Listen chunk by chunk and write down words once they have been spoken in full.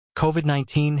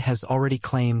COVID-19 has already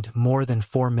claimed more than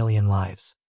 4 million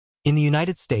lives. In the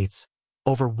United States,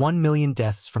 over 1 million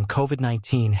deaths from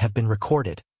COVID-19 have been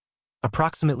recorded,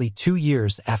 approximately 2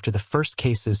 years after the first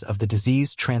cases of the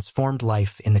disease transformed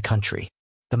life in the country.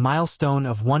 The milestone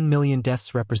of 1 million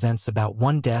deaths represents about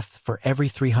 1 death for every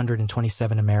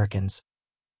 327 Americans,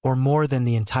 or more than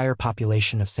the entire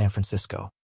population of San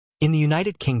Francisco. In the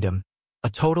United Kingdom,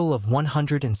 a total of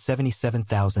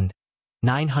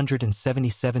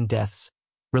 177,977 deaths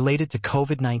related to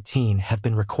COVID-19 have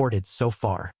been recorded so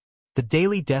far. The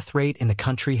daily death rate in the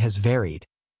country has varied,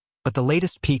 but the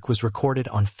latest peak was recorded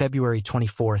on February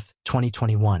 24,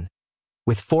 2021,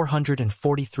 with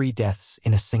 443 deaths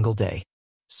in a single day.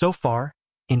 So far,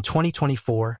 in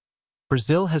 2024,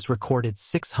 Brazil has recorded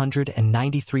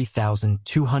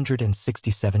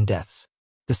 693,267 deaths.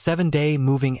 The 7-day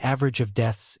moving average of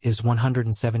deaths is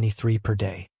 173 per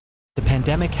day. The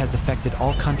pandemic has affected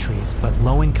all countries, but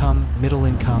low-income,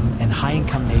 middle-income, and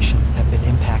high-income nations have been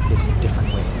impacted in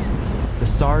different ways. The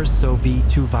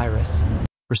SARS-CoV-2 virus,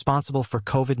 responsible for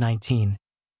COVID-19,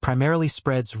 primarily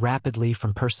spreads rapidly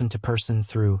from person to person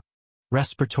through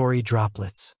respiratory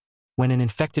droplets. When an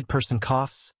infected person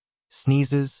coughs,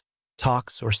 sneezes,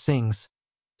 talks, or sings,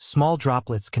 small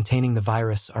droplets containing the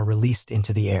virus are released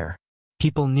into the air.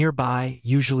 People nearby,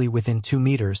 usually within 2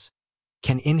 meters,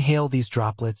 can inhale these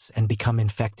droplets and become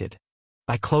infected.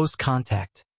 By close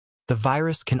contact, the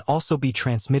virus can also be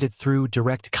transmitted through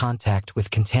direct contact with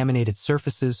contaminated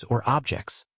surfaces or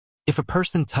objects. If a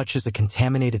person touches a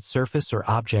contaminated surface or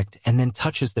object and then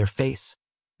touches their face,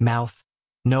 mouth,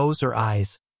 nose, or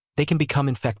eyes, they can become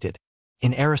infected.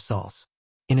 In aerosols,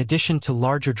 in addition to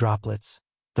larger droplets,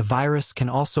 the virus can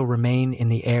also remain in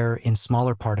the air in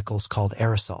smaller particles called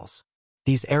aerosols.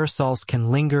 These aerosols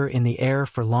can linger in the air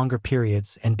for longer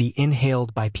periods and be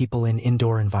inhaled by people in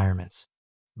indoor environments.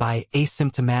 By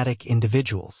asymptomatic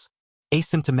individuals.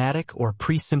 Asymptomatic or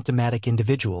pre-symptomatic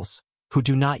individuals, who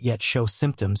do not yet show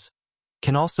symptoms,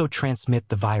 can also transmit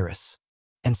the virus.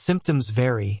 And symptoms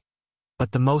vary,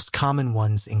 but the most common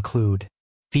ones include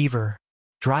fever,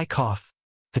 dry cough,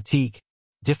 fatigue,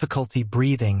 difficulty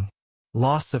breathing,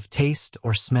 loss of taste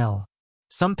or smell.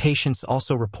 Some patients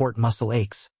also report muscle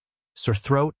aches, sore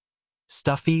throat,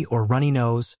 stuffy or runny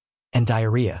nose, and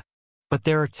diarrhea. But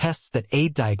there are tests that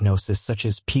aid diagnosis such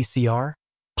as PCR,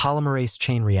 polymerase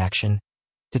chain reaction,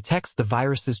 detects the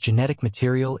virus's genetic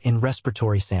material in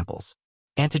respiratory samples.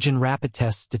 Antigen rapid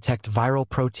tests detect viral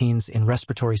proteins in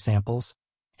respiratory samples,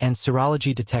 and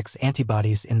serology detects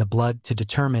antibodies in the blood to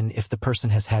determine if the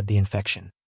person has had the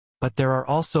infection. But there are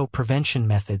also prevention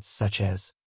methods such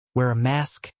as wear a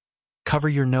mask, cover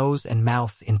your nose and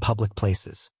mouth in public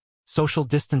places. Social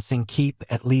distancing, keep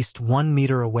at least 1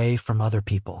 meter away from other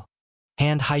people.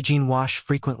 Hand hygiene, wash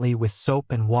frequently with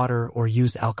soap and water or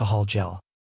use alcohol gel.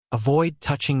 Avoid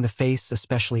touching the face,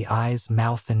 especially eyes,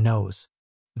 mouth, and nose.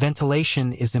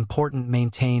 Ventilation is important.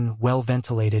 Maintain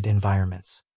well-ventilated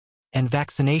environments. And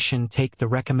vaccination, take the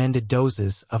recommended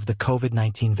doses of the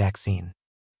COVID-19 vaccine.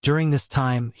 During this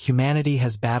time, humanity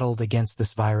has battled against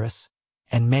this virus,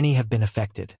 and many have been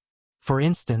affected. For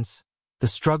instance, the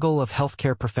struggle of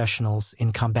healthcare professionals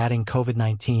in combating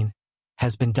COVID-19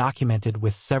 has been documented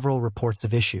with several reports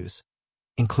of issues,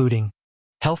 including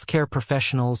healthcare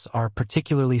professionals are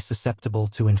particularly susceptible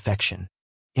to infection.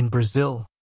 In Brazil,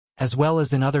 as well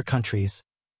as in other countries,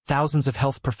 thousands of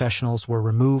health professionals were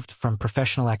removed from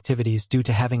professional activities due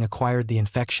to having acquired the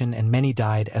infection, and many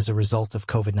died as a result of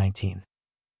COVID-19.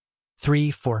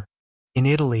 3-4. In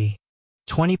Italy,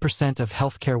 20% of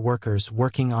healthcare workers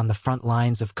working on the front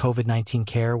lines of COVID-19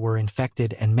 care were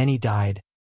infected and many died.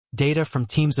 Data from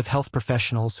teams of health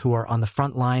professionals who are on the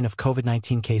front line of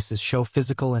COVID-19 cases show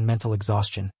physical and mental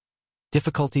exhaustion,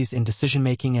 difficulties in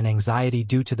decision-making, and anxiety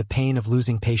due to the pain of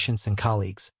losing patients and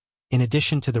colleagues, in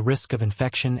addition to the risk of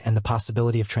infection and the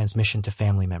possibility of transmission to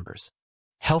family members.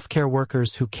 Healthcare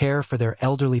workers who care for their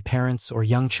elderly parents or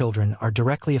young children are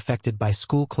directly affected by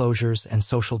school closures and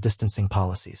social distancing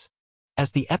policies.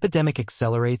 As the epidemic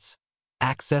accelerates,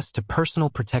 access to personal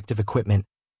protective equipment,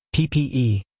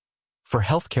 PPE, for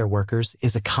healthcare workers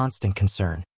is a constant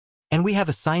concern. And we have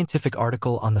a scientific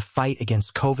article on the fight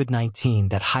against COVID-19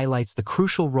 that highlights the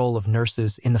crucial role of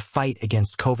nurses in the fight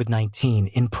against COVID-19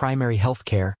 in primary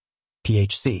healthcare,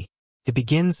 PHC. It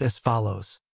begins as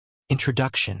follows.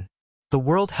 Introduction. The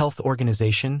World Health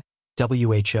Organization,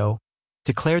 WHO,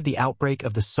 declared the outbreak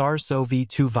of the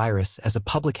SARS-CoV-2 virus as a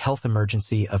public health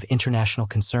emergency of international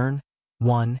concern,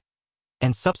 1,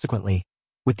 and subsequently,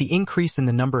 with the increase in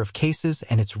the number of cases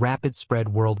and its rapid spread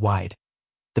worldwide.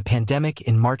 The pandemic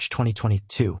in March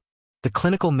 2022. The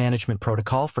Clinical Management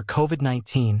Protocol for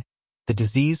COVID-19, the the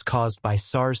disease caused by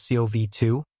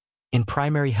SARS-CoV-2, in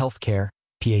primary healthcare,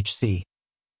 PHC,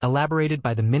 elaborated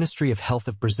by the Ministry of Health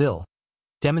of Brazil,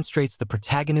 demonstrates the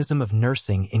protagonism of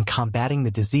nursing in combating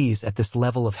the disease at this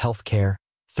level of healthcare.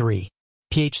 3.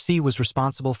 PHC was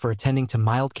responsible for attending to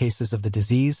mild cases of the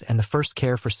disease and the first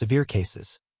care for severe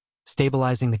cases,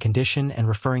 stabilizing the condition and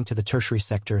referring to the tertiary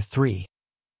sector. 3.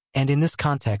 And in this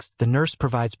context, the nurse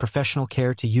provides professional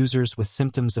care to users with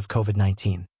symptoms of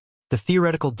COVID-19. The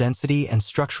theoretical density and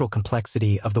structural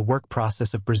complexity of the work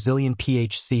process of Brazilian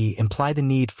PHC imply the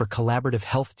need for collaborative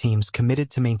health teams committed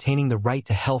to maintaining the right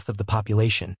to health of the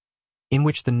population, in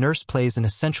which the nurse plays an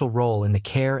essential role in the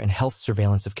care and health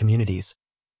surveillance of communities,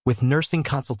 with nursing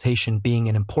consultation being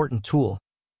an important tool,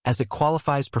 as it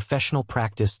qualifies professional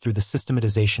practice through the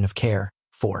systematization of care.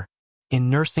 4. In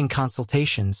nursing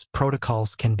consultations,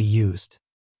 protocols can be used.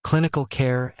 Clinical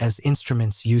care as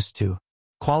instruments used to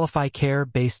qualify care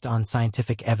based on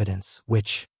scientific evidence,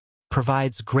 which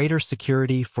provides greater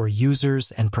security for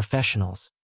users and professionals,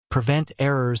 prevent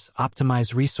errors,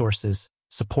 optimize resources,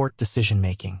 support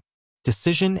decision-making,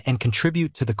 decision and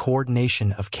contribute to the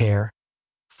coordination of care.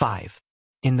 5.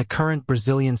 In the current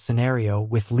Brazilian scenario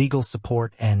with legal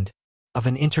support and of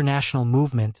an international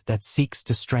movement that seeks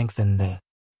to strengthen the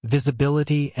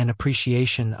visibility and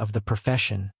appreciation of the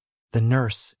profession, the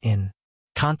nurse, in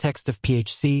context of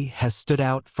PHC, has stood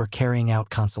out for carrying out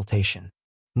consultation,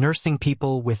 nursing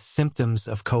people with symptoms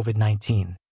of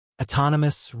COVID-19,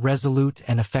 autonomous, resolute,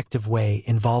 and effective way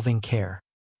involving care,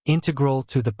 integral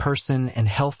to the person and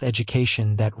health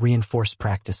education that reinforce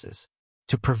practices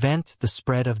to prevent the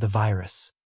spread of the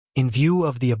virus. In view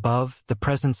of the above, the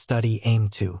present study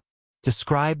aimed to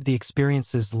describe the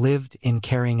experiences lived in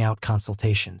carrying out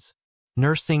consultations,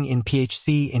 nursing in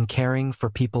PHC in caring for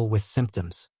people with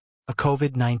symptoms, a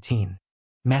COVID-19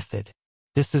 method.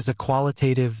 This is a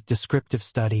qualitative, descriptive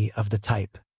study of the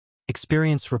type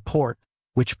experience report,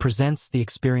 which presents the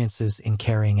experiences in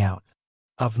carrying out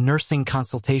of nursing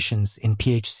consultations in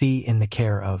PHC in the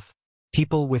care of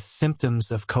people with symptoms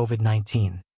of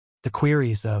COVID-19. The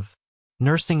queries of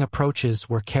nursing approaches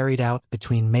were carried out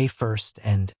between May 1st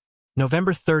and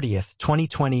November 30th,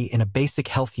 2020 in a basic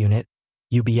health unit,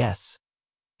 UBS,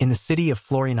 in the city of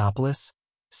Florianópolis,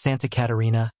 Santa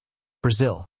Catarina,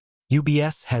 Brazil.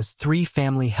 UBS has 3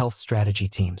 family health strategy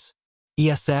teams,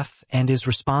 ESF, and is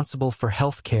responsible for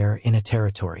healthcare in a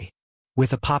territory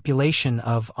with a population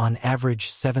of, on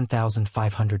average,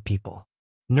 7,500 people.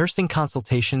 Nursing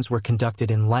consultations were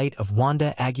conducted in light of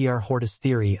Wanda Aguiar Horta's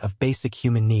theory of basic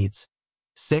human needs,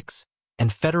 6,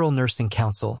 and Federal Nursing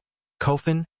Council,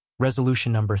 COFIN,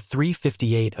 Resolution Number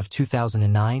 358 of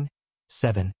 2009,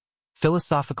 7,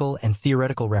 philosophical and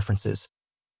theoretical references,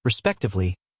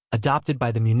 respectively, adopted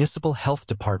by the Municipal Health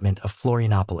Department of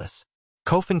Florianópolis.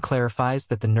 COFIN clarifies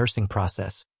that the nursing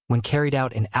process, when carried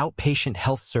out in outpatient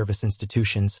health service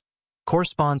institutions,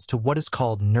 corresponds to what is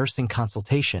called nursing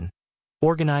consultation,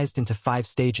 organized into 5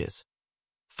 stages.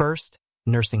 First,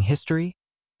 nursing history.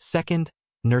 Second,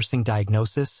 nursing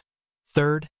diagnosis.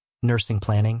 Third, nursing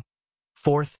planning.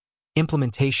 Fourth,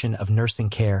 implementation of nursing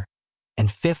care. And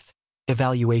fifth,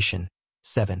 evaluation.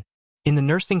 7. In the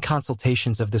nursing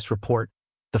consultations of this report,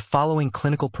 the following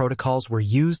clinical protocols were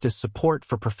used as support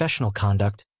for professional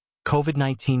conduct: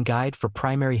 COVID-19 Guide for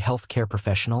Primary Healthcare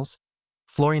Professionals,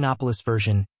 Florianópolis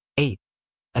version, 8,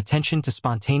 Attention to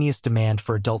Spontaneous Demand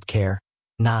for Adult Care,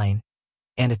 9,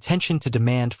 and Attention to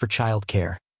Demand for Child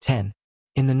Care, 10.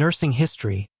 In the nursing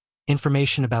history,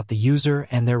 information about the user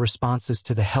and their responses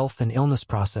to the health and illness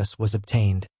process was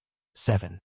obtained.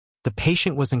 7. The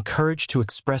patient was encouraged to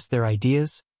express their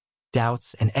ideas,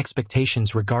 doubts, and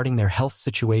expectations regarding their health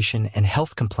situation and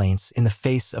health complaints in the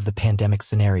face of the pandemic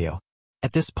scenario.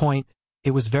 At this point,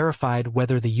 it was verified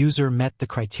whether the user met the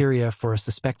criteria for a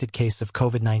suspected case of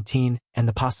COVID-19, and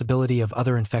the possibility of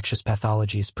other infectious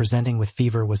pathologies presenting with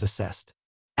fever was assessed.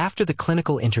 After the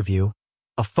clinical interview,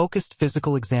 a focused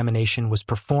physical examination was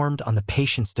performed on the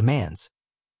patient's demands,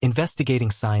 investigating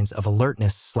signs of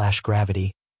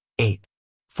alertness/gravity. 8.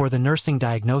 For the nursing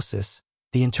diagnosis,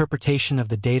 the interpretation of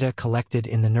the data collected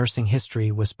in the nursing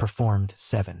history was performed.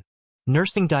 7.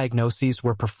 Nursing diagnoses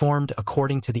were performed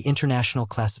according to the International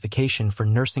Classification for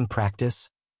Nursing Practice,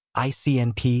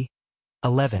 ICNP.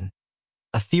 11.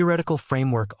 A theoretical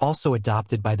framework also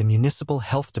adopted by the Municipal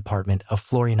Health Department of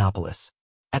Florianópolis.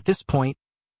 At this point,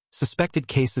 suspected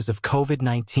cases of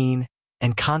COVID-19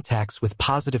 and contacts with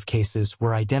positive cases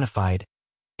were identified.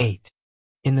 8.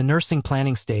 In the nursing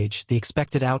planning stage, the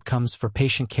expected outcomes for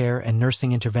patient care and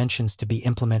nursing interventions to be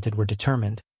implemented were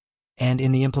determined, and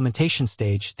in the implementation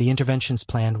stage, the interventions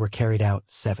planned were carried out.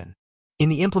 7. In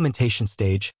the implementation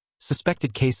stage,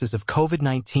 suspected cases of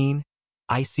COVID-19,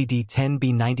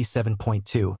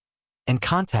 ICD-10B97.2, and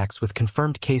contacts with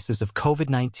confirmed cases of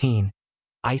COVID-19,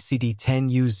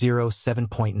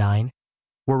 ICD-10U07.9,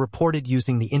 were reported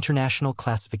using the International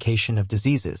Classification of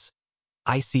Diseases,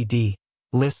 ICD,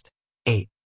 List 8.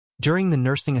 During the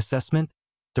nursing assessment,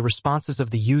 the responses of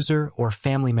the user or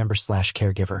family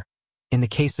member/caregiver, in the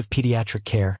case of pediatric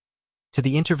care, to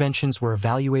the interventions were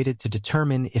evaluated to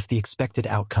determine if the expected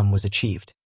outcome was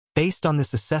achieved. Based on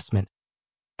this assessment,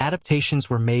 adaptations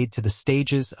were made to the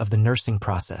stages of the nursing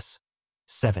process.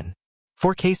 7.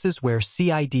 For cases where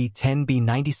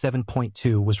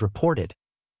CID-10B97.2 was reported,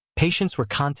 patients were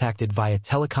contacted via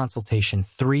teleconsultation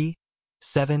 3,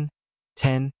 7,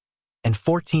 10, and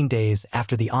 14 days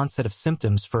after the onset of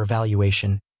symptoms for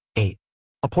evaluation. 8.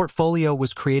 A portfolio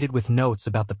was created with notes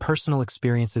about the personal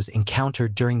experiences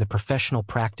encountered during the professional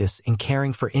practice in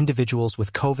caring for individuals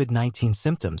with COVID-19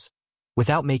 symptoms,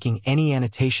 without making any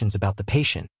annotations about the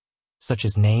patient, such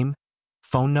as name,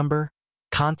 phone number,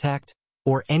 contact,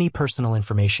 or any personal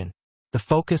information. The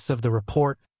focus of the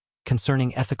report,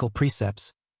 concerning ethical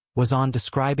precepts, was on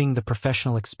describing the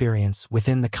professional experience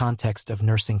within the context of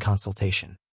nursing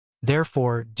consultation.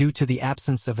 Therefore, due to the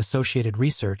absence of associated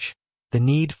research, the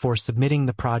need for submitting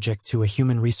the project to a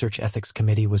Human Research Ethics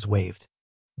Committee was waived.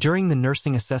 During the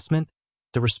nursing assessment,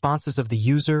 the responses of the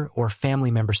user or family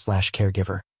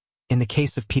member/caregiver, in the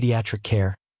case of pediatric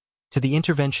care, to the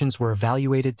interventions were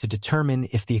evaluated to determine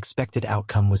if the expected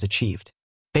outcome was achieved.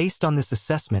 Based on this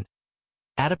assessment,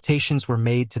 adaptations were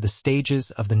made to the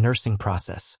stages of the nursing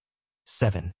process.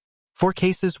 7. For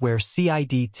cases where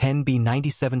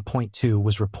CID-10B97.2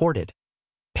 was reported,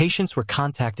 patients were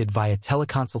contacted via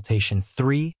teleconsultation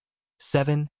 3,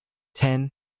 7, 10,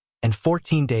 and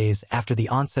 14 days after the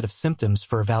onset of symptoms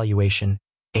for evaluation.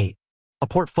 8. A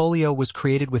portfolio was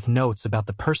created with notes about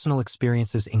the personal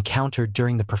experiences encountered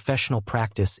during the professional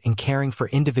practice in caring for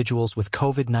individuals with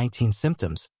COVID-19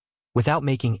 symptoms, without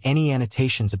making any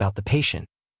annotations about the patient,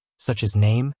 such as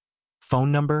name,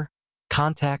 phone number,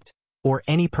 contact, or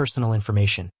any personal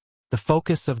information. The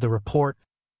focus of the report,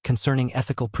 concerning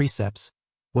ethical precepts,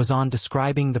 was on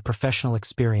describing the professional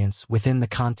experience within the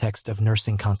context of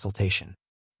nursing consultation.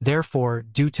 Therefore,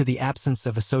 due to the absence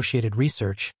of associated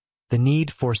research, the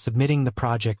need for submitting the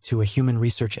project to a Human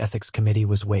Research Ethics Committee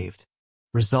was waived.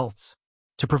 Results: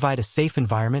 to provide a safe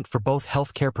environment for both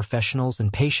healthcare professionals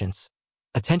and patients,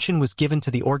 attention was given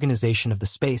to the organization of the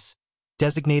space,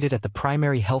 designated at the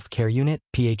Primary Healthcare Unit,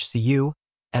 PHCU,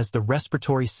 as the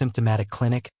Respiratory Symptomatic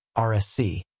Clinic,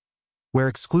 RSC, where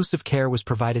exclusive care was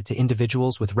provided to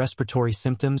individuals with respiratory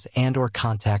symptoms and/or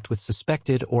contact with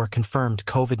suspected or confirmed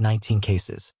COVID-19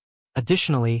 cases.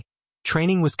 Additionally,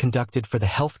 training was conducted for the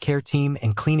healthcare team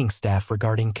and cleaning staff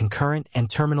regarding concurrent and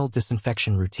terminal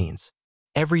disinfection routines.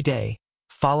 Every day,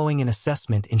 following an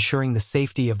assessment ensuring the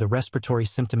safety of the Respiratory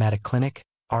Symptomatic Clinic,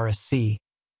 RSC,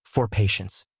 for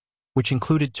patients, which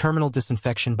included terminal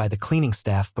disinfection by the cleaning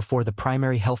staff before the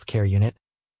Primary Healthcare Unit,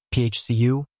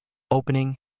 PHCU,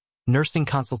 opening, nursing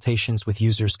consultations with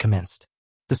users commenced.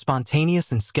 The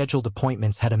spontaneous and scheduled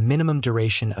appointments had a minimum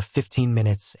duration of 15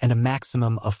 minutes and a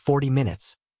maximum of 40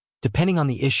 minutes, depending on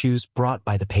the issues brought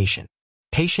by the patient.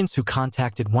 Patients who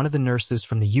contacted one of the nurses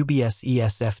from the UBS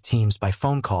ESF teams by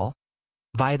phone call,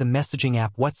 via the messaging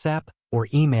app WhatsApp or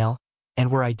email, and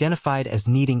were identified as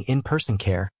needing in-person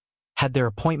care, had their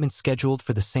appointments scheduled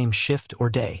for the same shift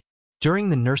or day. During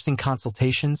the nursing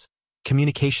consultations,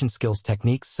 communication skills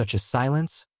techniques such as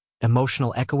silence,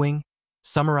 emotional echoing,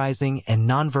 summarizing, and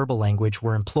nonverbal language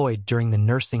were employed during the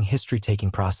nursing history-taking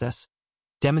process,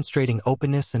 demonstrating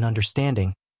openness and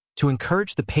understanding to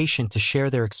encourage the patient to share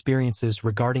their experiences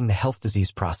regarding the health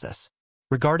disease process.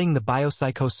 Regarding the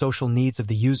biopsychosocial needs of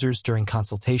the users during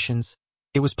consultations,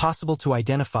 it was possible to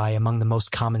identify among the most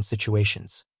common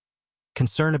situations: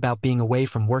 concern about being away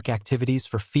from work activities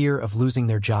for fear of losing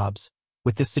their jobs,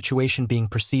 with this situation being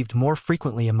perceived more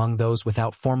frequently among those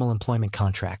without formal employment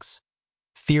contracts;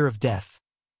 fear of death;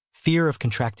 fear of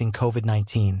contracting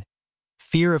COVID-19;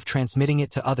 fear of transmitting it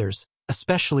to others,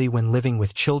 especially when living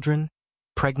with children,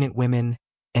 pregnant women,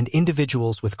 and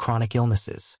individuals with chronic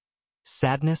illnesses;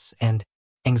 sadness and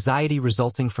anxiety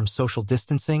resulting from social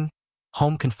distancing,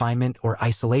 home confinement, or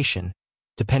isolation,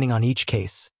 depending on each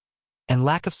case; and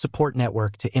lack of support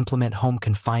network to implement home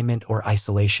confinement or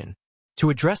isolation. To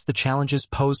address the challenges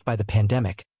posed by the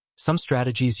pandemic, some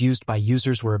strategies used by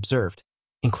users were observed,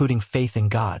 including faith in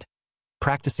God,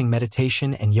 practicing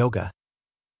meditation and yoga,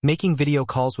 making video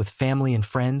calls with family and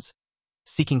friends,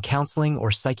 seeking counseling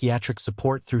or psychiatric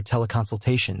support through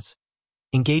teleconsultations,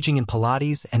 engaging in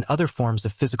Pilates and other forms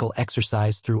of physical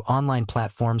exercise through online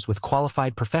platforms with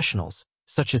qualified professionals,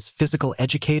 such as physical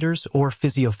educators or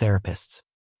physiotherapists.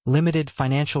 Limited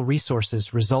financial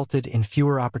resources resulted in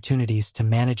fewer opportunities to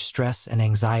manage stress and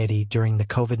anxiety during the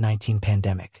COVID-19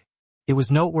 pandemic. It was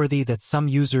noteworthy that some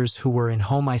users who were in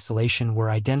home isolation were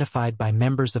identified by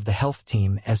members of the health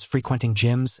team as frequenting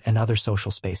gyms and other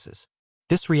social spaces.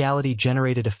 This reality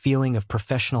generated a feeling of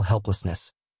professional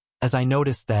helplessness, as I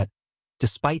noticed that,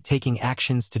 despite taking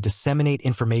actions to disseminate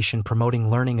information promoting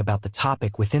learning about the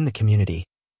topic within the community,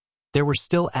 there were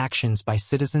still actions by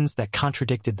citizens that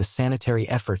contradicted the sanitary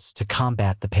efforts to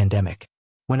combat the pandemic.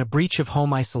 When a breach of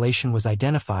home isolation was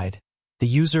identified, the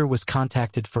user was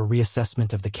contacted for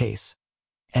reassessment of the case,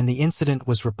 and the incident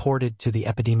was reported to the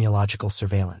epidemiological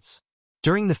surveillance.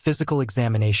 During the physical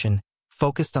examination,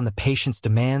 focused on the patient's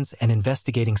demands and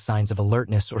investigating signs of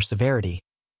alertness or severity,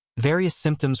 various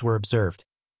symptoms were observed,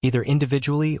 either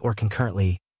individually or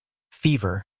concurrently: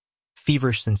 fever,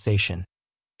 feverish sensation,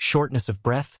 shortness of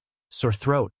breath, sore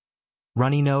throat,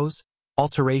 runny nose,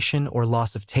 alteration or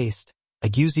loss of taste,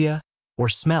 ageusia or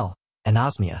smell,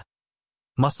 anosmia,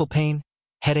 muscle pain,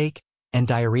 headache, and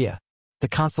diarrhea. The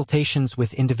consultations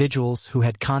with individuals who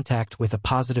had contact with a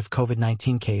positive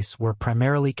COVID-19 case were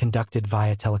primarily conducted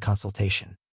via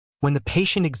teleconsultation. When the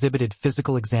patient exhibited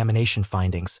physical examination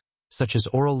findings, such as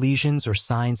oral lesions or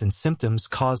signs and symptoms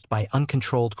caused by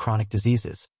uncontrolled chronic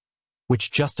diseases,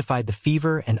 which justified the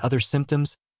fever and other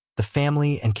symptoms, the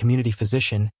family and community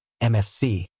physician,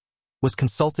 MFC, was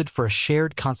consulted for a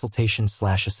shared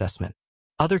consultation/assessment.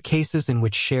 Other cases in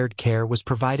which shared care was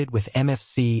provided with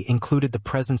MFC included the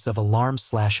presence of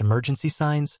alarm/emergency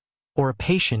signs, or a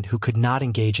patient who could not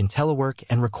engage in telework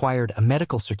and required a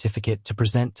medical certificate to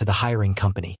present to the hiring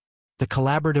company. The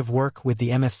collaborative work with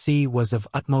the MFC was of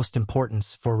utmost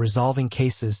importance for resolving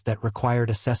cases that required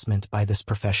assessment by this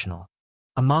professional.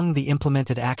 Among the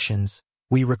implemented actions,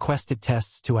 we requested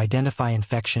tests to identify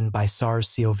infection by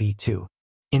SARS-CoV-2.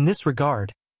 In this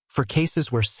regard, for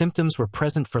cases where symptoms were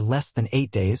present for less than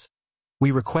 8 days,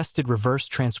 we requested reverse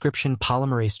transcription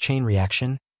polymerase chain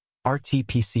reaction,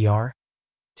 RT-PCR,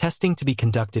 testing to be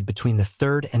conducted between the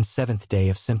 3rd and 7th day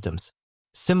of symptoms.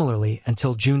 Similarly,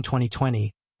 until June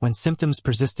 2020, when symptoms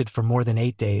persisted for more than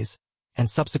 8 days, and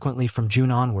subsequently from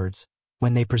June onwards,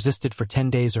 when they persisted for 10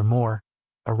 days or more,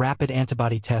 a rapid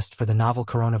antibody test for the novel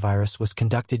coronavirus was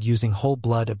conducted using whole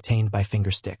blood obtained by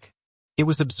fingerstick. It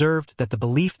was observed that the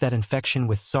belief that infection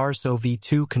with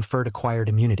SARS-CoV-2 conferred acquired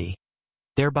immunity,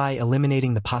 thereby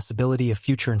eliminating the possibility of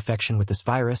future infection with this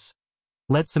virus,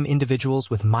 led some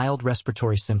individuals with mild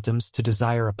respiratory symptoms to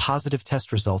desire a positive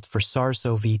test result for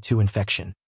SARS-CoV-2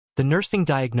 infection. The nursing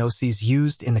diagnoses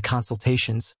used in the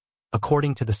consultations,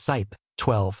 according to the SIPE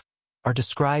 12, are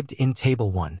described in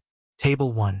Table 1.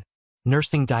 Table 1.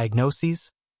 Nursing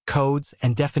diagnoses, codes,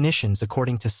 and definitions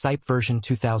according to SIPE version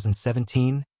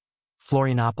 2017,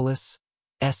 Florianopolis,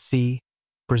 SC,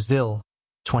 Brazil,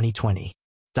 2020.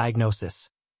 Diagnosis: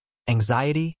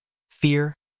 anxiety,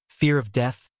 fear, fear of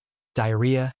death,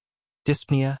 diarrhea,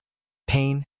 dyspnea,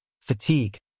 pain,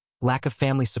 fatigue, lack of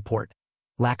family support,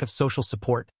 lack of social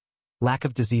support, lack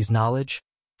of disease knowledge,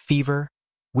 fever,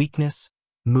 weakness,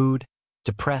 mood,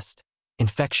 depressed,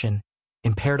 infection,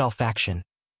 impaired olfaction,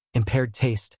 impaired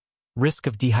taste, risk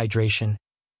of dehydration,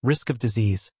 risk of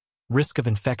disease, risk of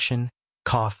infection,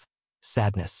 cough,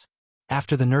 sadness.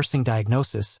 After the nursing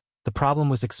diagnosis, the problem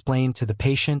was explained to the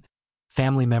patient,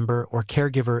 family member, or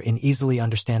caregiver in easily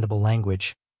understandable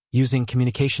language, using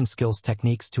communication skills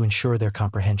techniques to ensure their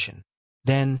comprehension.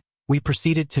 Then, we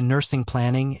proceeded to nursing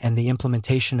planning and the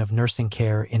implementation of nursing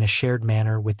care in a shared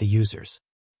manner with the users.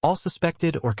 All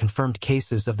suspected or confirmed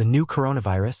cases of the new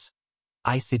coronavirus,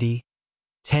 ICD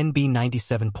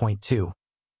 10B97.2,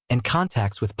 and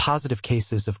contacts with positive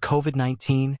cases of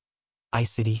COVID-19,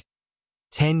 ICD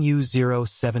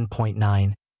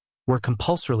 10U07.9, were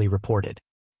compulsorily reported.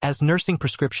 As nursing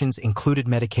prescriptions included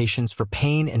medications for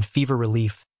pain and fever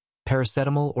relief,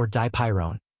 paracetamol or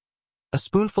dipyrone, a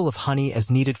spoonful of honey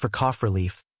as needed for cough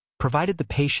relief, provided the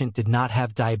patient did not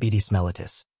have diabetes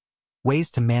mellitus.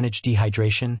 Ways to manage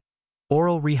dehydration: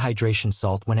 oral rehydration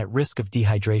salt when at risk of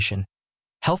dehydration,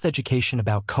 health education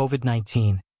about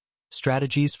COVID-19,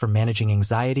 strategies for managing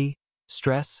anxiety,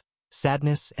 stress,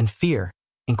 sadness, and fear,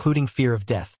 including fear of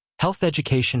death, health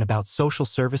education about social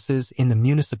services in the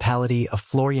municipality of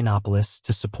Florianopolis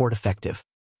to support effective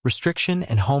restriction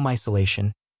and home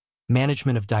isolation,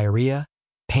 management of diarrhea,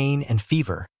 pain, and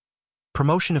fever,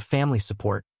 promotion of family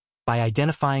support, by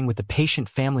identifying with the patient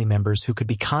family members who could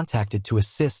be contacted to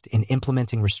assist in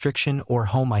implementing restriction or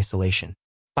home isolation.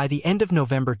 By the end of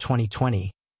November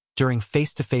 2020, during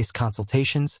face-to-face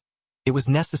consultations, it was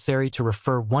necessary to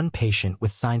refer 1 patient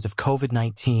with signs of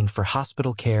COVID-19 for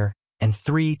hospital care and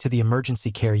 3 to the emergency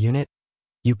care unit,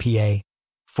 UPA,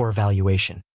 for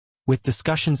evaluation. With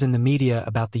discussions in the media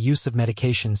about the use of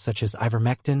medications such as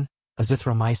ivermectin,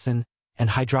 azithromycin,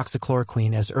 and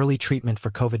hydroxychloroquine as early treatment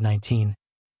for COVID-19,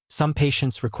 some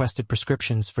patients requested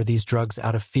prescriptions for these drugs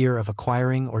out of fear of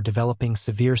acquiring or developing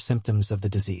severe symptoms of the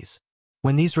disease.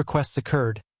 When these requests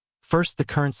occurred, first the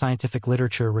current scientific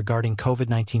literature regarding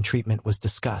COVID-19 treatment was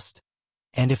discussed,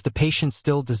 and if the patient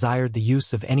still desired the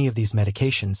use of any of these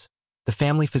medications, the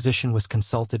family physician was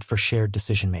consulted for shared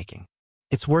decision-making.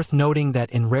 It's worth noting that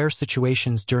in rare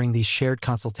situations during these shared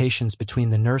consultations between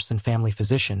the nurse and family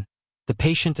physician, the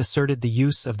patient asserted the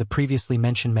use of the previously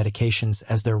mentioned medications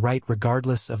as their right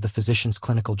regardless of the physician's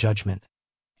clinical judgment,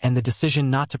 and the decision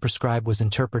not to prescribe was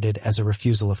interpreted as a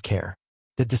refusal of care.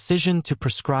 The decision to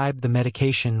prescribe the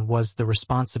medication was the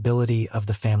responsibility of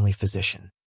the family physician.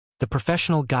 The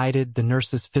professional guided the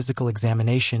nurse's physical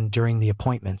examination during the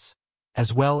appointments,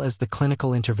 as well as the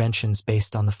clinical interventions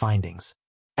based on the findings.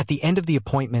 At the end of the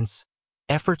appointments,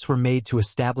 efforts were made to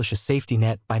establish a safety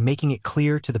net by making it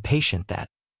clear to the patient that,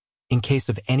 in case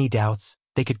of any doubts,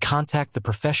 they could contact the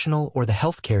professional or the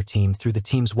healthcare team through the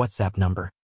team's WhatsApp number.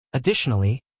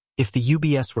 Additionally, if the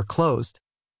UBS were closed,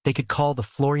 they could call the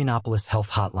Florianopolis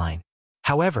Health Hotline.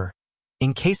 However,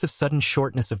 in case of sudden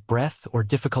shortness of breath or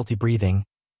difficulty breathing,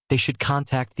 they should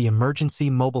contact the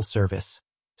Emergency Mobile Service,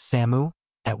 SAMU,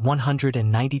 at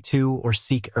 192 or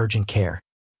seek urgent care.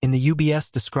 In the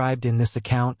UBS described in this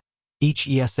account, each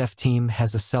ESF team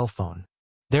has a cell phone.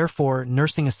 Therefore,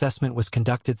 nursing assessment was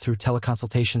conducted through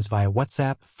teleconsultations via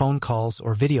WhatsApp, phone calls,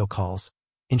 or video calls,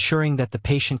 ensuring that the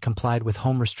patient complied with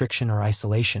home restriction or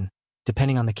isolation,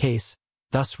 depending on the case,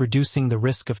 thus reducing the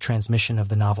risk of transmission of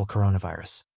the novel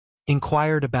coronavirus.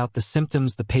 Inquired about the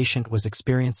symptoms the patient was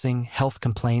experiencing, health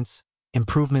complaints,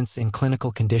 improvements in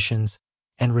clinical conditions,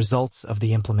 and results of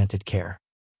the implemented care.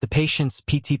 The patient's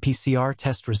PT-PCR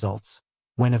test results,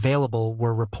 when available,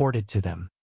 were reported to them.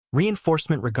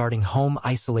 Reinforcement regarding home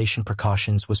isolation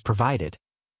precautions was provided,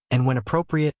 and when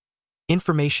appropriate,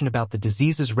 information about the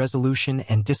disease's resolution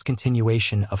and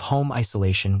discontinuation of home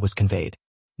isolation was conveyed.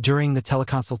 During the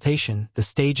teleconsultation, the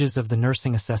stages of the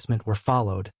nursing assessment were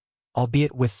followed,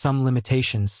 albeit with some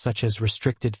limitations such as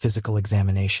restricted physical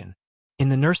examination. In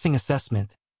the nursing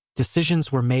assessment,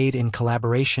 decisions were made in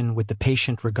collaboration with the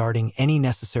patient regarding any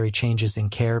necessary changes in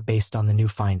care based on the new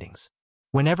findings.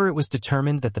 Whenever it was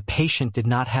determined that the patient did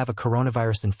not have a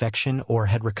coronavirus infection or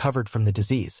had recovered from the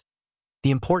disease,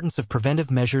 the importance of preventive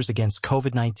measures against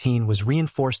COVID-19 was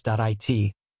reinforced.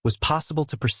 It was possible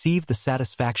to perceive the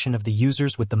satisfaction of the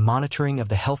users with the monitoring of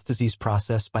the health disease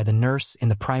process by the nurse in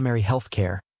the primary health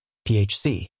care,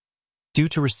 PHC, due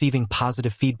to receiving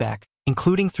positive feedback,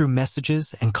 including through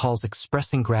messages and calls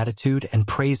expressing gratitude and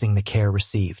praising the care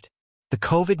received. The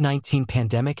COVID-19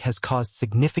 pandemic has caused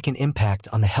significant impact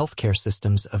on the healthcare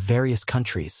systems of various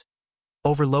countries,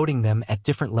 overloading them at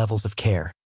different levels of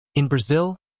care. In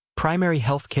Brazil, primary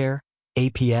healthcare,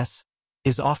 APS,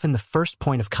 is often the first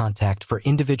point of contact for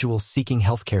individuals seeking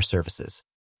healthcare services.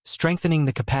 Strengthening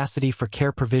the capacity for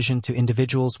care provision to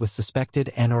individuals with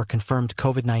suspected and/or confirmed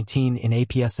COVID-19 in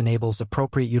APS enables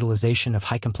appropriate utilization of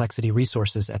high-complexity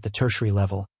resources at the tertiary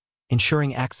level,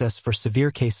 ensuring access for severe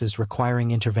cases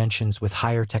requiring interventions with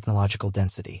higher technological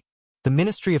density. The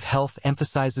Ministry of Health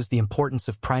emphasizes the importance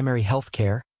of primary health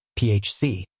care,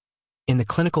 PHC, in the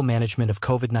clinical management of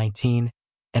COVID-19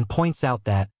 and points out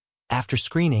that, after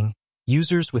screening,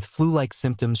 users with flu-like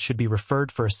symptoms should be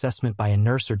referred for assessment by a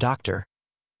nurse or doctor,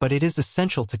 but it is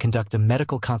essential to conduct a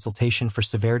medical consultation for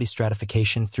severity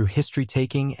stratification through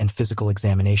history-taking and physical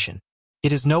examination.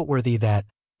 It is noteworthy that,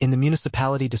 in the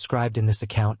municipality described in this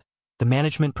account, the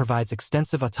management provides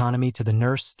extensive autonomy to the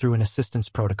nurse through an assistance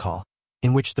protocol,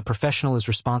 in which the professional is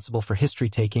responsible for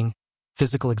history-taking,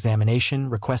 physical examination,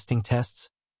 requesting tests,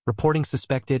 reporting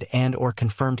suspected and/or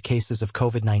confirmed cases of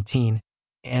COVID-19,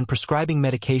 and prescribing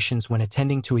medications when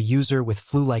attending to a user with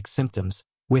flu-like symptoms,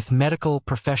 with medical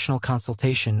professional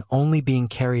consultation only being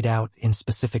carried out in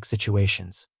specific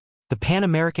situations. The Pan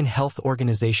American Health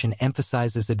Organization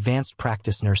emphasizes advanced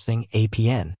practice nursing,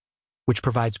 APN, which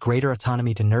provides greater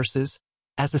autonomy to nurses,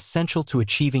 as essential to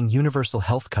achieving universal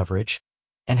health coverage,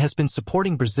 and has been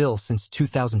supporting Brazil since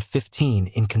 2015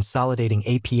 in consolidating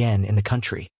APN in the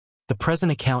country. The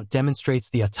present account demonstrates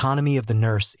the autonomy of the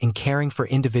nurse in caring for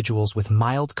individuals with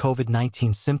mild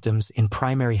COVID-19 symptoms in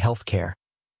primary health care,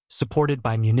 supported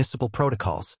by municipal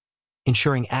protocols,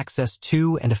 ensuring access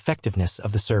to and effectiveness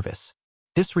of the service.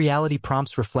 This reality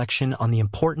prompts reflection on the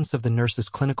importance of the nurse's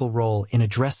clinical role in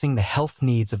addressing the health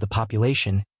needs of the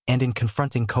population and in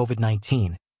confronting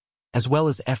COVID-19, as well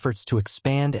as efforts to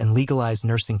expand and legalize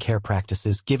nursing care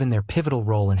practices given their pivotal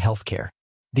role in healthcare.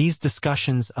 These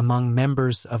discussions among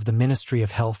members of the Ministry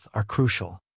of Health are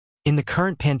crucial. In the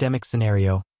current pandemic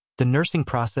scenario, the nursing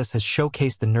process has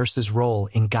showcased the nurse's role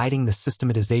in guiding the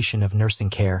systematization of nursing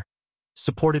care,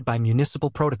 supported by municipal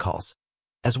protocols,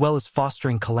 as well as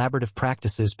fostering collaborative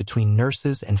practices between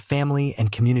nurses and family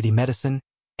and community medicine,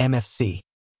 MFC.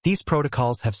 These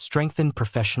protocols have strengthened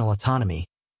professional autonomy,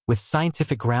 with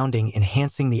scientific grounding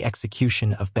enhancing the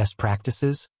execution of best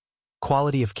practices,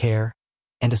 quality of care,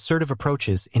 and assertive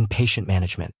approaches in patient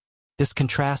management. This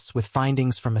contrasts with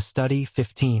findings from a study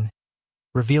 15,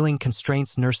 revealing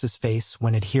constraints nurses face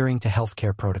when adhering to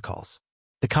healthcare protocols.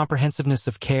 The comprehensiveness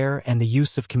of care and the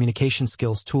use of communication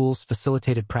skills tools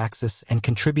facilitated praxis and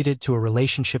contributed to a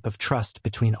relationship of trust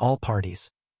between all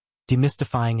parties,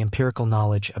 demystifying empirical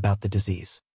knowledge about the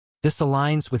disease. This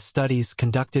aligns with studies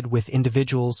conducted with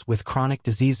individuals with chronic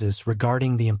diseases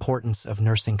regarding the importance of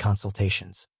nursing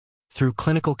consultations. Through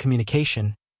clinical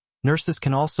communication, nurses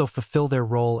can also fulfill their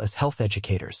role as health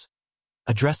educators,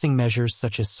 addressing measures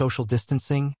such as social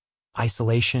distancing,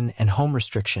 isolation, and home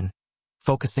restriction,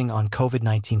 focusing on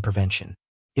COVID-19 prevention.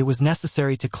 It was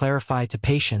necessary to clarify to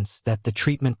patients that the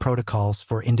treatment protocols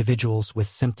for individuals with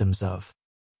symptoms of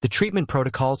The treatment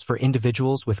protocols for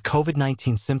individuals with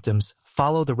COVID-19 symptoms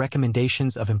follow the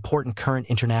recommendations of important current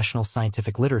international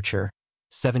scientific literature,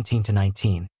 17 to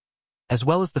 19, as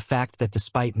well as the fact that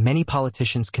despite many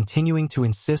politicians continuing to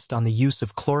insist on the use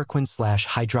of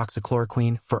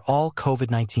chloroquine/hydroxychloroquine for all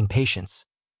COVID-19 patients,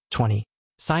 20,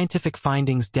 scientific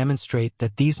findings demonstrate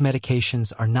that these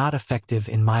medications are not effective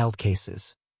in mild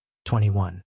cases,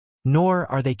 21, nor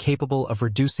are they capable of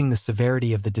reducing the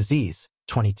severity of the disease,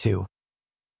 22,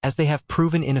 as they have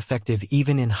proven ineffective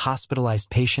even in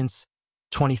hospitalized patients,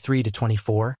 23 to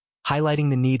 24, highlighting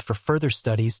the need for further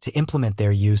studies to implement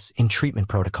their use in treatment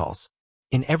protocols.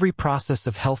 In every process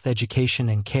of health education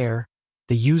and care,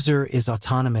 the user is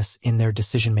autonomous in their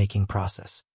decision-making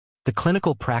process. The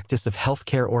clinical practice of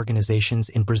healthcare organizations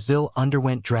in Brazil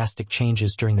underwent drastic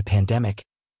changes during the pandemic,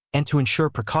 and to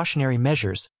ensure precautionary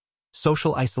measures,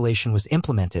 social isolation was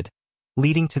implemented,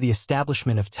 leading to the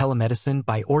establishment of telemedicine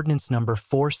by Ordinance No.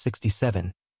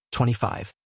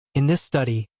 467/25. In this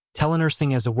study,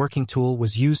 telenursing as a working tool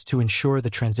was used to ensure the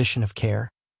transition of care,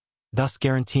 thus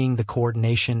guaranteeing the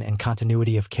coordination and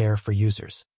continuity of care for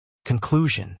users.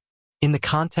 Conclusion. In the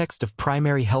context of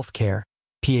primary health care,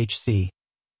 PHC,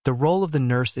 the role of the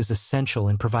nurse is essential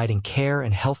in providing care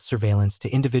and health surveillance to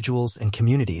individuals and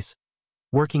communities,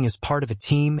 working as part of a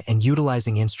team and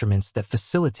utilizing instruments that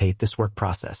facilitate this work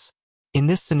process. In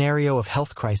this scenario of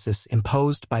health crisis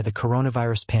imposed by the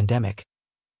coronavirus pandemic,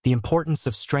 the importance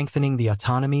of strengthening the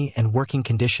autonomy and working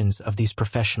conditions of these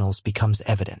professionals becomes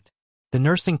evident. The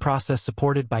nursing process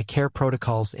supported by care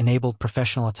protocols enabled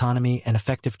professional autonomy and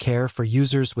effective care for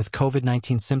users with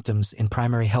COVID-19 symptoms in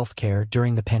primary health care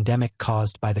during the pandemic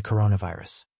caused by the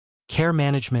coronavirus. Care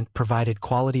management provided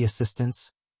quality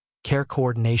assistance, care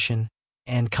coordination,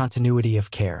 and continuity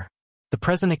of care. The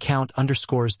present account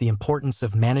underscores the importance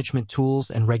of management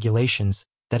tools and regulations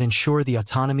that ensure the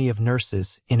autonomy of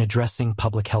nurses in addressing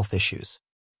public health issues.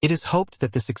 It is hoped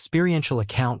that this experiential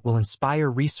account will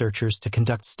inspire researchers to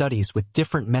conduct studies with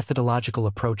different methodological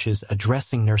approaches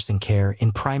addressing nursing care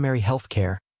in primary health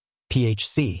care,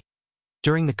 PHC,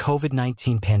 during the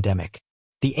COVID-19 pandemic.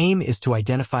 The aim is to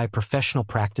identify professional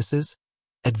practices,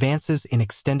 advances in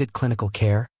extended clinical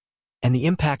care, and the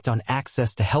impact on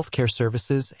access to healthcare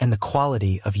services and the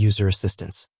quality of user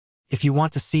assistance. If you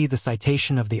want to see the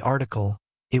citation of the article,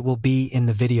 it will be in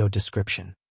the video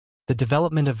description. The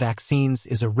development of vaccines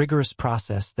is a rigorous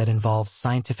process that involves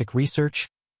scientific research,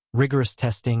 rigorous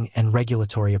testing, and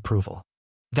regulatory approval.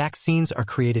 Vaccines are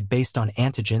created based on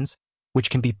antigens,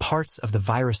 which can be parts of the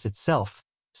virus itself,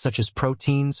 such as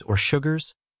proteins or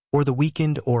sugars, or the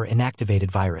weakened or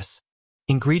inactivated virus.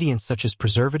 Ingredients such as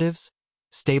preservatives,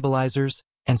 stabilizers,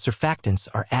 and surfactants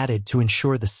are added to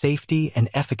ensure the safety and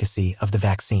efficacy of the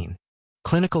vaccine.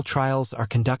 Clinical trials are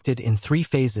conducted in 3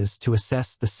 phases to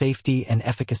assess the safety and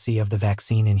efficacy of the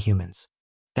vaccine in humans.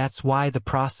 That's why the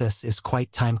process is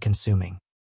quite time-consuming.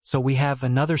 So we have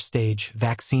another stage,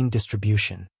 vaccine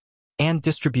distribution. And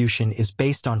distribution is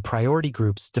based on priority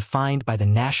groups defined by the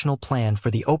National Plan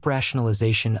for the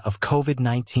Operationalization of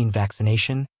COVID-19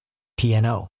 Vaccination,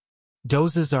 PNO.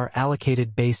 Doses are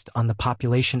allocated based on the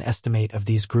population estimate of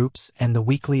these groups and the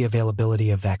weekly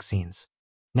availability of vaccines.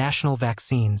 National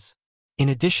vaccines. In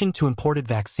addition to imported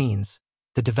vaccines,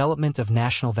 The development of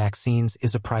national vaccines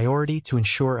is a priority to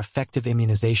ensure effective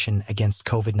immunization against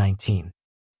COVID-19,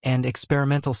 and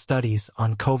experimental studies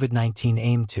on COVID-19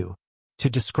 aim to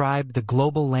describe the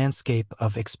global landscape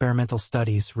of experimental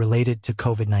studies related to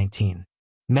COVID-19.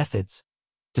 Methods.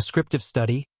 Descriptive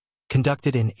study,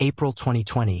 conducted in April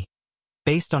 2020,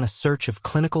 based on a search of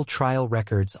clinical trial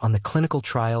records on the Clinical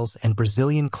Trials and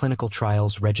Brazilian Clinical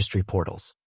Trials registry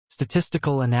portals.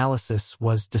 Statistical analysis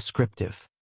was descriptive.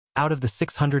 Out of the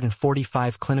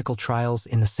 645 clinical trials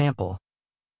in the sample,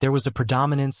 there was a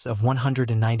predominance of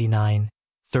 199,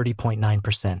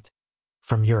 30.9%,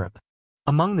 from Europe.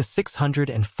 Among the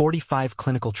 645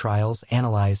 clinical trials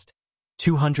analyzed,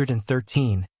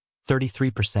 213,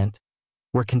 33%,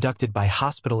 were conducted by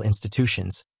hospital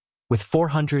institutions, with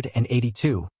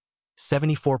 482,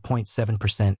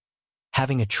 74.7%,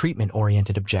 having a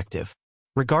treatment-oriented objective.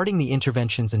 Regarding the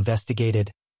interventions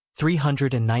investigated,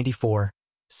 394,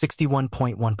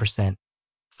 61.1%,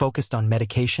 focused on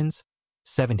medications,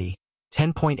 70,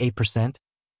 10.8%,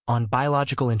 on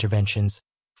biological interventions,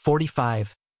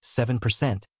 45,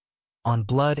 7%, on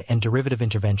blood and derivative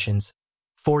interventions,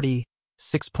 40,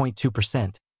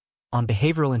 6.2%, on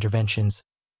behavioral interventions,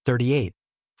 38,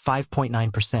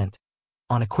 5.9%,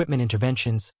 on equipment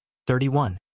interventions,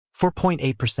 31,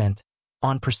 4.8%,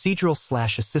 on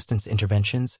procedural/assistance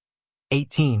interventions,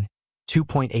 18,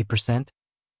 2.8%,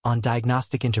 on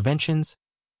diagnostic interventions,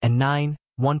 and 9,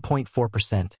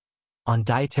 1.4%, on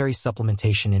dietary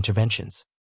supplementation interventions.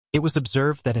 It was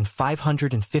observed that in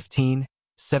 515,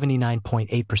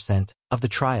 79.8% of the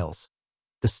trials,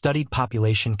 the studied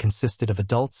population consisted of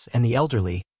adults and the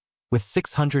elderly, with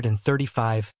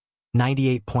 635,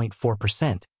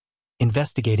 98.4%,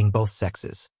 investigating both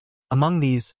sexes. Among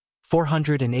these,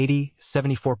 480,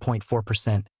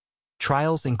 74.4%,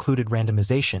 trials included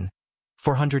randomization,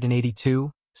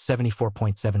 482,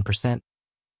 74.7%,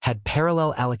 had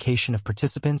parallel allocation of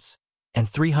participants, and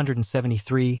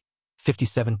 373,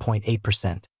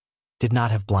 57.8%, did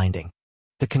not have blinding.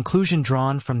 The conclusion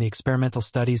drawn from the experimental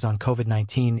studies on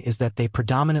COVID-19 is that they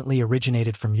predominantly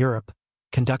originated from Europe,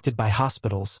 conducted by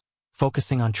hospitals,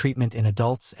 focusing on treatment in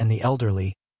adults and the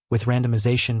elderly, with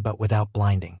randomization but without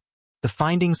blinding. The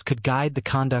findings could guide the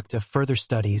conduct of further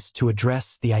studies to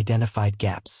address the identified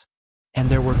gaps. And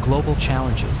there were global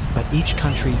challenges, but each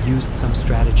country used some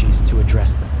strategies to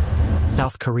address them.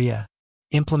 South Korea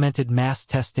implemented mass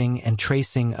testing and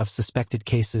tracing of suspected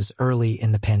cases early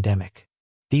in the pandemic.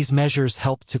 These measures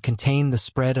helped to contain the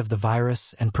spread of the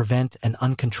virus and prevent an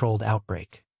uncontrolled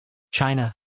outbreak.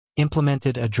 China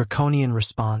implemented a draconian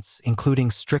response, including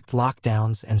strict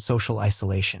lockdowns and social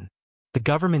isolation. The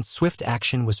government's swift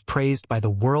action was praised by the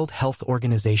World Health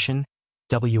Organization,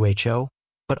 WHO,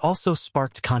 but also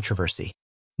sparked controversy.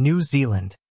 New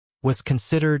Zealand was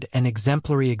considered an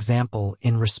exemplary example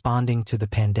in responding to the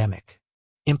pandemic.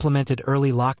 Implemented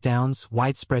early lockdowns,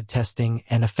 widespread testing,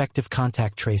 and effective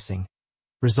contact tracing,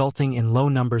 resulting in low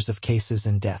numbers of cases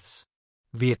and deaths.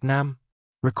 Vietnam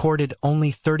recorded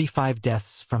only 35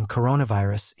 deaths from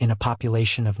coronavirus in a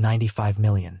population of 95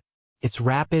 million. Its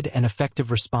rapid and effective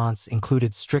response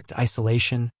included strict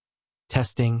isolation,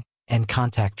 testing, and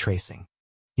contact tracing.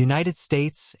 United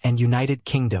States and United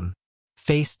Kingdom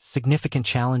faced significant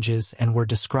challenges and were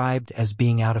described as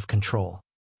being out of control.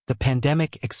 The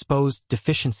pandemic exposed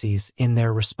deficiencies in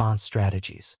their response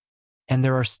strategies. And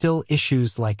there are still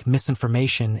issues like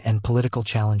misinformation and political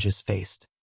challenges faced.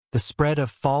 The spread of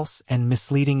false and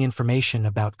misleading information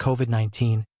about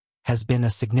COVID-19 has been a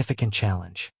significant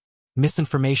challenge.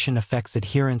 Misinformation affects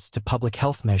adherence to public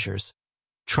health measures,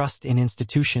 trust in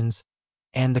institutions,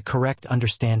 and the correct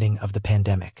understanding of the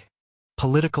pandemic.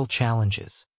 Political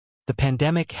challenges. The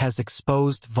pandemic has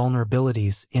exposed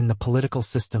vulnerabilities in the political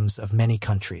systems of many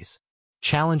countries.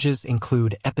 Challenges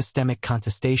include epistemic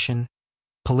contestation,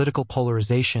 political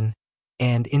polarization,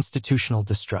 and institutional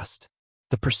distrust.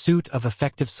 The pursuit of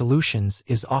effective solutions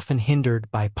is often hindered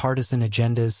by partisan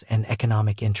agendas and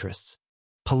economic interests.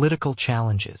 Political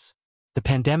challenges. The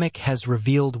pandemic has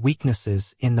revealed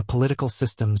weaknesses in the political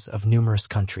systems of numerous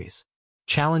countries.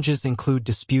 Challenges include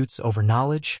disputes over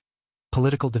knowledge,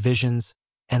 political divisions,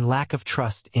 and lack of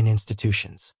trust in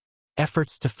institutions.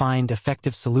 Efforts to find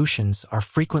effective solutions are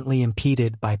frequently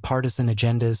impeded by partisan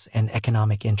agendas and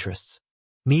economic interests.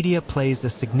 Media plays a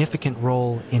significant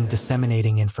role in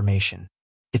disseminating information.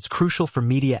 It's crucial for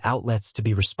media outlets to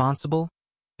be responsible,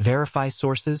 verify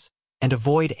sources, and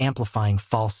avoid amplifying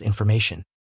false information.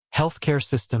 Healthcare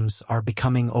systems are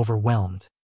becoming overwhelmed.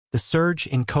 The surge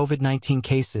in COVID-19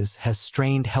 cases has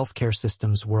strained healthcare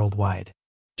systems worldwide.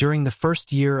 During the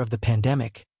first year of the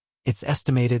pandemic, it's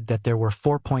estimated that there were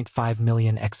 4.5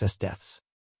 million excess deaths.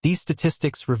 These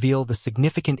statistics reveal the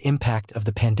significant impact of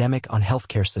the pandemic on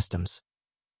healthcare systems,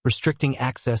 restricting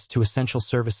access to essential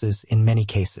services in many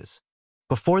cases.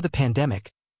 Before the pandemic,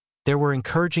 there were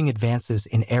encouraging advances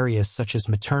in areas such as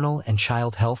maternal and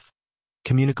child health,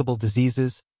 communicable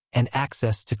diseases, and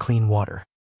access to clean water.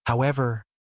 However,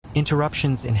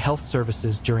 interruptions in health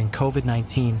services during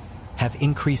COVID-19 have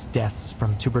increased deaths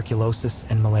from tuberculosis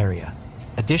and malaria.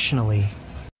 Additionally,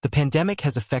 the pandemic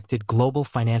has affected global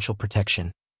financial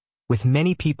protection, with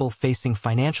many people facing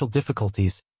financial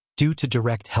difficulties due to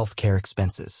direct healthcare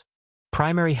expenses.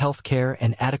 Primary healthcare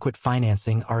and adequate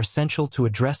financing are essential to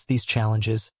address these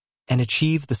challenges and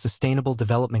achieve the Sustainable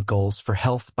Development Goals for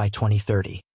health by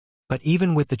 2030. But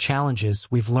even with the challenges,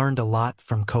 we've learned a lot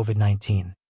from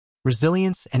COVID-19.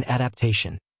 Resilience and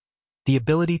adaptation. The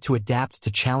ability to adapt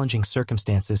to challenging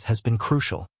circumstances has been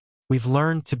crucial. We've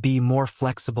learned to be more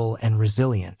flexible and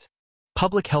resilient.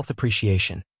 Public health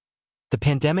appreciation. The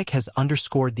pandemic has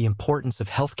underscored the importance of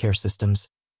healthcare systems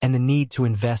and the need to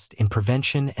invest in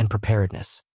prevention and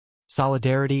preparedness.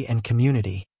 Solidarity and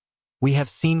community. We have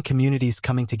seen communities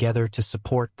coming together to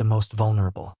support the most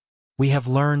vulnerable. We have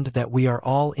learned that we are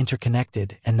all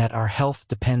interconnected and that our health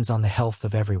depends on the health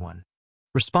of everyone.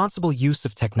 Responsible use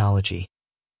of technology.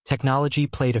 Technology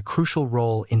played a crucial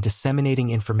role in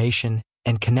disseminating information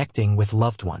and connecting with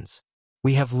loved ones.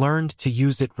 We have learned to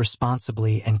use it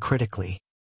responsibly and critically.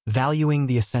 Valuing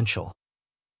the essential.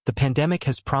 The pandemic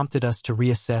has prompted us to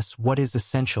reassess what is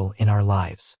essential in our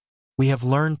lives. We have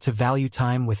learned to value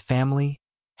time with family,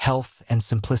 health, and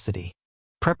simplicity.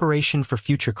 Preparation for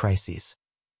future crises.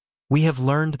 We have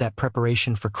learned that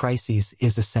preparation for crises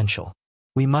is essential.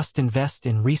 We must invest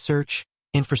in research,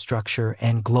 infrastructure,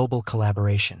 and global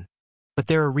collaboration. But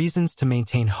there are reasons to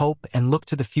maintain hope and look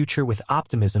to the future with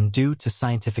optimism due to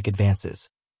scientific advances.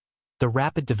 The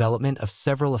rapid development of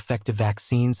several effective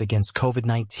vaccines against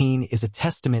COVID-19 is a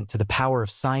testament to the power of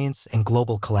science and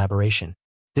global collaboration.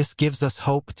 This gives us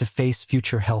hope to face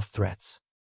future health threats.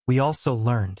 We also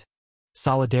learned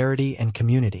solidarity and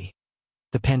community.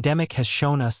 The pandemic has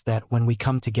shown us that when we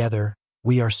come together,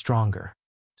 we are stronger.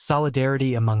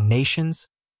 Solidarity among nations,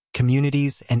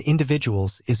 communities, and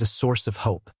individuals is a source of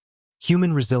hope.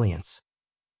 Human resilience.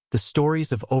 The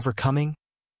stories of overcoming,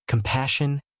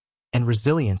 compassion, and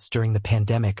resilience during the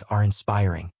pandemic are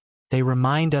inspiring. They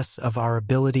remind us of our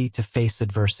ability to face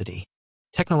adversity.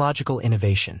 Technological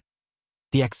innovation.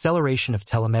 The acceleration of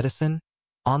telemedicine,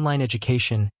 online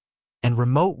education, and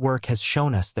remote work has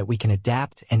shown us that we can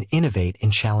adapt and innovate in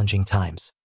challenging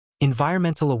times.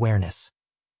 Environmental awareness.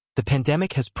 The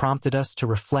pandemic has prompted us to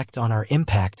reflect on our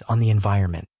impact on the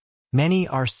environment. Many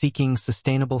are seeking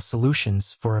sustainable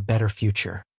solutions for a better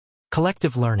future.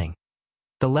 Collective learning.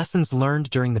 The lessons learned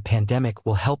during the pandemic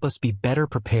will help us be better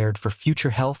prepared for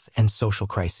future health and social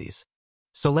crises.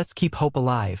 So let's keep hope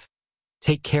alive,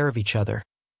 take care of each other,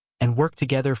 and work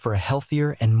together for a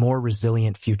healthier and more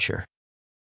resilient future.